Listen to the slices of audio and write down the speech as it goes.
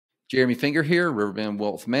Jeremy Finger here, Riverbend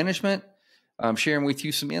Wealth Management. I'm sharing with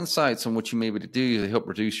you some insights on what you may be able to do to help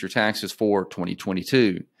reduce your taxes for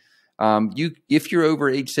 2022. If you're over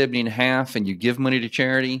age 70 and a half and you give money to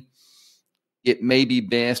charity, it may be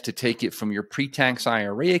best to take it from your pre-tax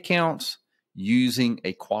IRA accounts using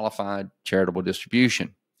a qualified charitable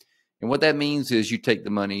distribution. And what that means is you take the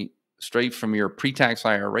money straight from your pre-tax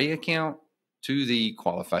IRA account to the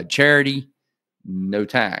qualified charity, no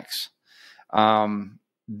tax.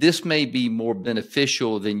 This may be more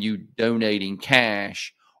beneficial than you donating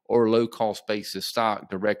cash or low-cost basis stock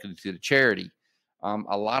directly to the charity.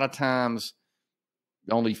 A lot of times,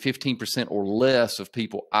 only 15% or less of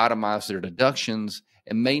people itemize their deductions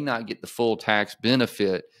and may not get the full tax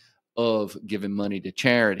benefit of giving money to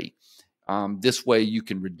charity. This way, you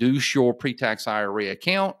can reduce your pre-tax IRA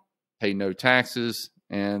account, pay no taxes,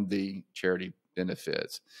 and the charity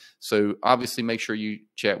benefits. So obviously, make sure you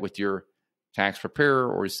chat with your tax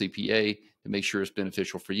preparer or a CPA to make sure it's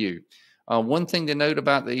beneficial for you. One thing to note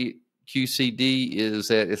about the QCD is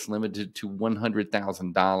that it's limited to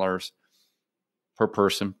 $100,000 per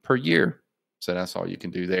person per year. So that's all you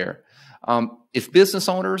can do there. If business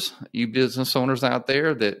owners, you business owners out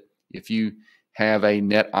there, that if you have a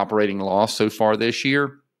net operating loss so far this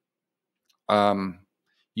year,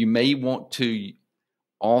 you may want to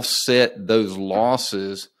offset those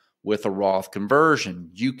losses with a Roth conversion.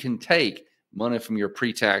 You can take money from your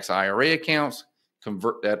pre-tax IRA accounts,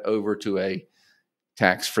 convert that over to a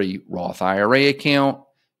tax-free Roth IRA account.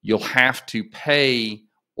 You'll have to pay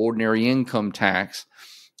ordinary income tax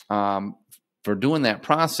for doing that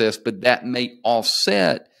process, but that may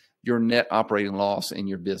offset your net operating loss in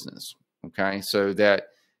your business. Okay, so that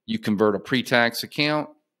you convert a pre-tax account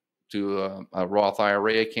to a Roth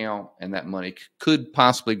IRA account, and that money could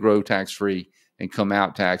possibly grow tax-free and come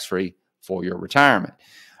out tax-free for your retirement.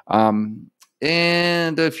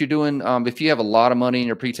 And if you're doing, if you have a lot of money in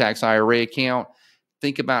your pre-tax IRA account,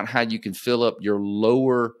 think about how you can fill up your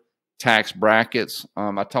lower tax brackets.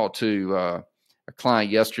 I talked to a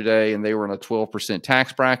client yesterday, and they were in a 12%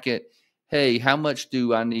 tax bracket. Hey, how much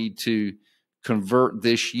do I need to convert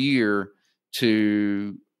this year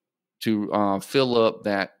to fill up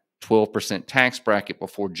that 12% tax bracket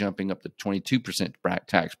before jumping up to 22%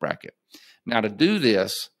 tax bracket? Now, to do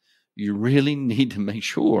this, you really need to make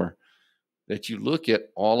sure that you look at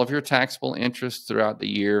all of your taxable interests throughout the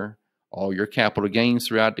year, all your capital gains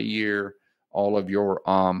throughout the year, all of your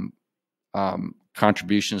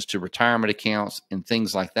contributions to retirement accounts and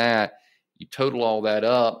things like that. You total all that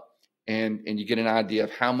up, and you get an idea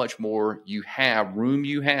of how much more room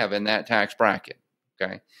you have in that tax bracket.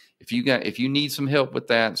 Okay. If you need some help with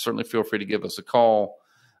that, certainly feel free to give us a call.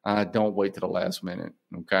 Don't wait to the last minute.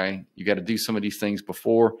 Okay. You got to do some of these things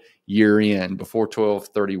before year end, before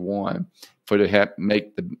 12/31 for to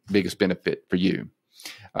make the biggest benefit for you.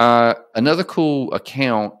 Another cool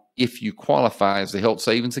account, if you qualify, is the health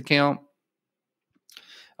savings account.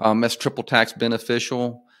 That's triple tax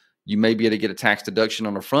beneficial. You may be able to get a tax deduction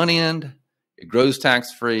on the front end. It grows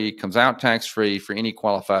tax-free, comes out tax-free for any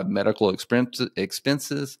qualified medical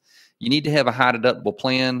expenses. You need to have a high deductible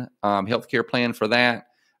plan, healthcare plan for that.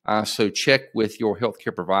 So check with your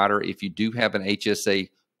healthcare provider if you do have an HSA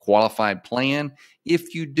qualified plan.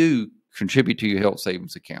 If you do, contribute to your health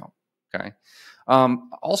savings account. Okay.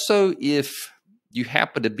 Also, if you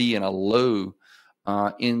happen to be in a low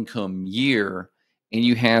income year and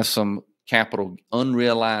you have some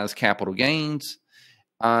unrealized capital gains,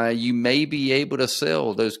 you may be able to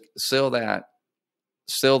sell that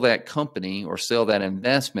company or sell that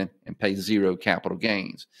investment and pay zero capital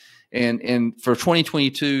gains. And for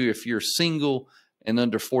 2022, if you're single and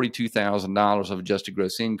under $42,000 of adjusted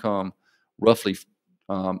gross income, roughly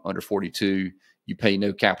under 42, you pay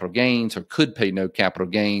no capital gains or could pay no capital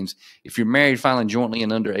gains. If you're married, filing jointly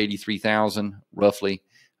and under 83,000, roughly,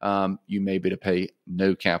 you may be able to pay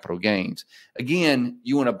no capital gains. Again,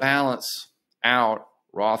 you want to balance out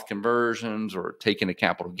Roth conversions or taking a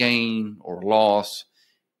capital gain or loss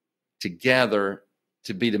together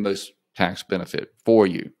to be the most tax benefit for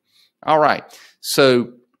you. All right.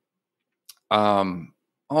 So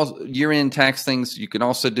year-end tax things you can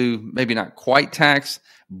also do, maybe not quite tax,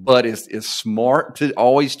 but it's smart to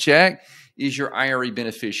always check, is your IRA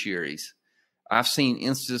beneficiaries. I've seen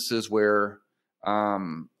instances where a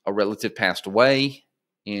relative passed away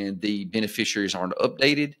and the beneficiaries aren't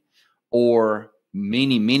updated, or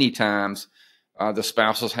many times the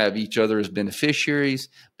spouses have each other as beneficiaries,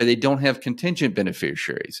 but they don't have contingent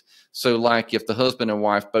beneficiaries. So like if the husband and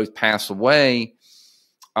wife both pass away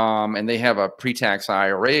and they have a pre-tax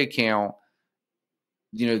IRA account,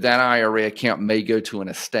 that IRA account may go to an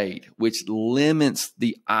estate, which limits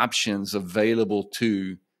the options available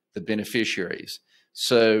to the beneficiaries.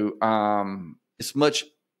 So it's much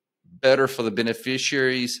better for the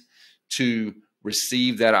beneficiaries to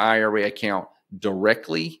receive that IRA account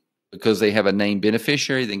directly because they have a named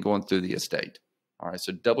beneficiary than going through the estate. All right,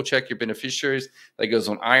 so double check your beneficiaries. That goes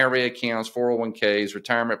on IRA accounts, 401ks,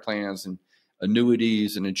 retirement plans, and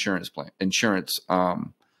annuities and insurance products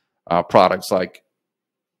like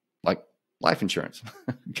life insurance.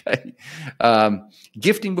 Okay.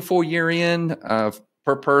 Gifting before year end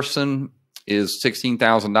per person is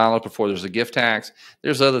 $16,000 before there's a gift tax.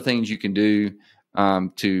 There's other things you can do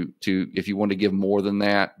to if you want to give more than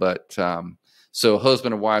that. But so a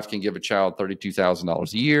husband and wife can give a child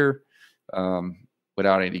 $32,000 a year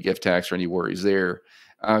without any gift tax or any worries there.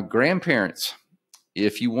 Grandparents,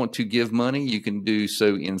 if you want to give money, you can do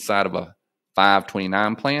so inside of a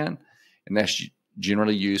 529 plan, and that's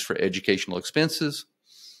generally used for educational expenses.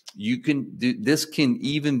 You can do this, can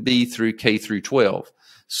even be through K through 12.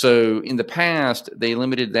 So in the past, they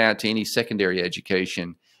limited that to any secondary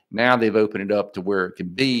education. Now they've opened it up to where it can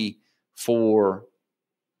be for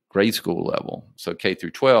grade school level, so K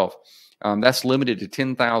through 12. That's limited to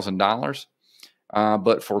 $10,000,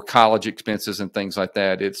 but for college expenses and things like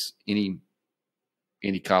that, it's any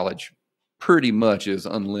college pretty much is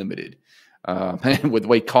unlimited. And with the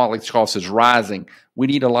way college costs is rising, we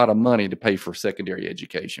need a lot of money to pay for secondary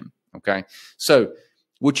education. Okay, so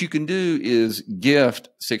what you can do is gift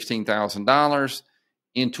 $16,000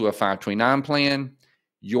 into a 529 plan.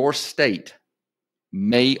 Your state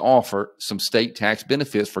may offer some state tax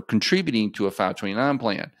benefits for contributing to a 529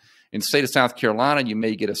 plan. In the state of South Carolina, you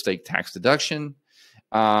may get a state tax deduction.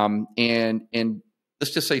 And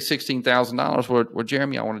let's just say $16,000. Well,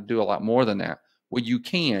 Jeremy, I want to do a lot more than that. Well, you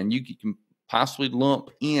can possibly lump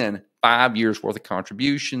in 5 years worth of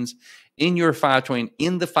contributions in your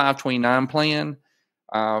in the 529 plan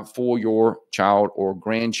for your child or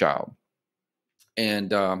grandchild, and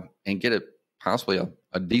get possibly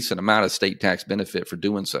a decent amount of state tax benefit for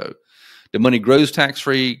doing so. The money grows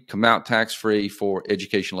tax-free, come out tax-free for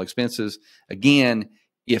educational expenses. Again,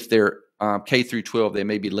 if they're K through 12, they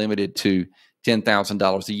may be limited to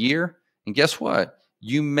 $10,000 a year. And guess what?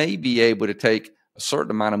 You may be able to take a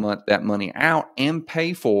certain amount of that money out and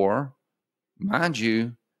pay for, mind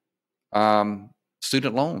you,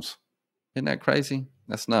 student loans. Isn't that crazy?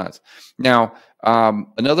 That's nuts. Now,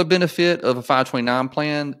 another benefit of a 529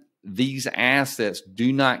 plan, these assets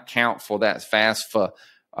do not count for that FAFSA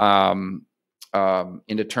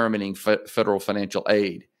in determining federal financial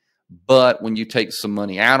aid. But when you take some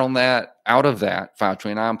money out of that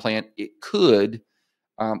 529 plan, it could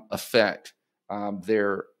affect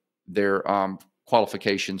their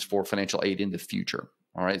qualifications for financial aid in the future.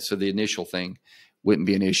 All right, so the initial thing wouldn't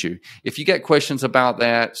be an issue. If you get questions about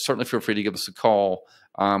that, certainly feel free to give us a call.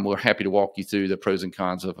 We're happy to walk you through the pros and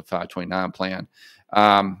cons of a 529 plan.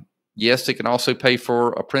 Yes, it can also pay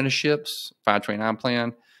for apprenticeships, 529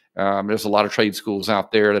 plan. There's a lot of trade schools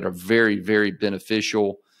out there that are very, very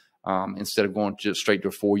beneficial. Instead of going just straight to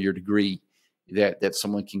a 4-year degree, that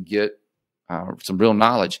someone can get some real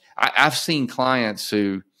knowledge. I've seen clients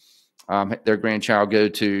who their grandchild go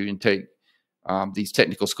to and take these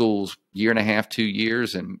technical schools 1.5 to 2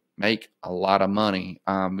 years and make a lot of money,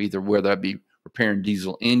 either whether that be repairing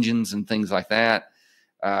diesel engines and things like that.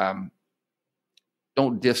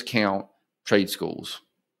 Don't discount trade schools.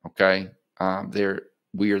 Okay. They're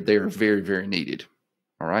very, very needed.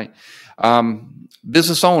 All right.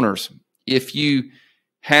 Business owners, if you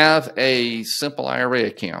have a simple IRA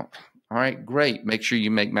account, all right, great. Make sure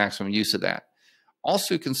you make maximum use of that.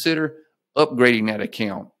 Also consider upgrading that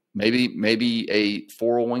account. Maybe a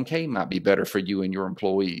 401k might be better for you and your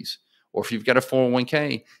employees. Or if you've got a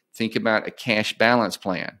 401k, think about a cash balance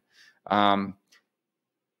plan.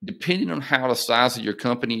 Depending on how the size of your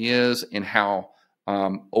company is and how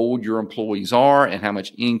old your employees are and how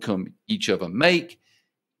much income each of them make,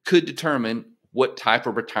 could determine what type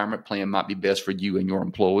of retirement plan might be best for you and your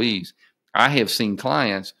employees. I have seen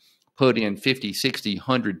clients put in $50, $60,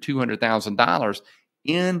 $100, $200,000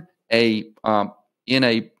 in a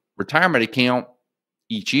retirement account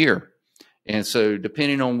each year. And so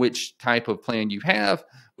depending on which type of plan you have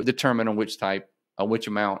would determine on which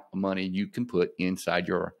amount of money you can put inside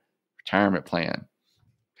your retirement plan.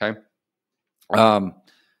 Okay.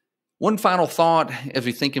 One final thought as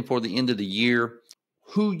we're thinking for the end of the year,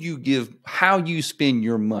 how you spend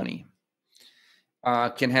your money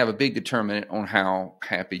can have a big determinant on how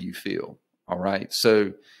happy you feel. All right.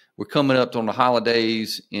 So we're coming up on the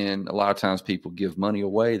holidays, and a lot of times people give money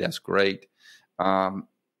away. That's great.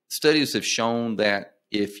 Studies have shown that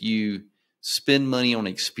if you spend money on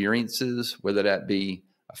experiences, whether that be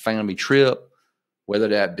a family trip, whether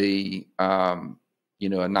that be, you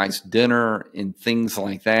know, a nice dinner and things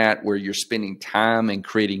like that, where you're spending time and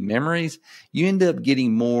creating memories, you end up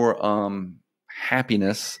getting more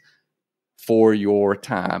happiness for your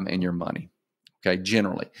time and your money. Okay,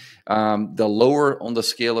 generally. The lower on the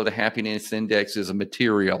scale of the happiness index is a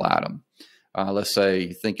material item. Let's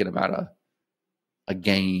say thinking about a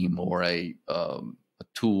game or a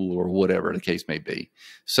tool or whatever the case may be.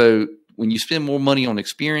 So when you spend more money on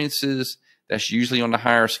experiences, that's usually on the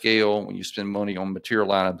higher scale. When you spend money on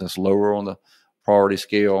material items, that's lower on the priority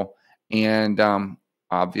scale. And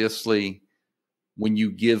obviously, when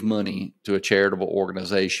you give money to a charitable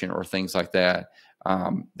organization or things like that,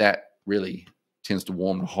 that really tends to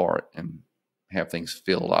warm the heart and have things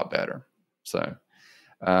feel a lot better. So,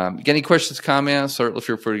 you got any questions, comments? Certainly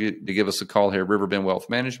feel free to give us a call here at Riverbend Wealth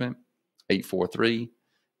Management,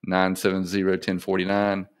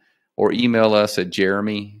 843-970-1049, or email us at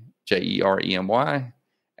Jeremy, Jeremy,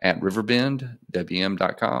 at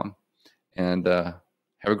riverbendwm.com. And have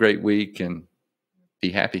a great week and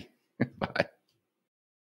be happy. Bye.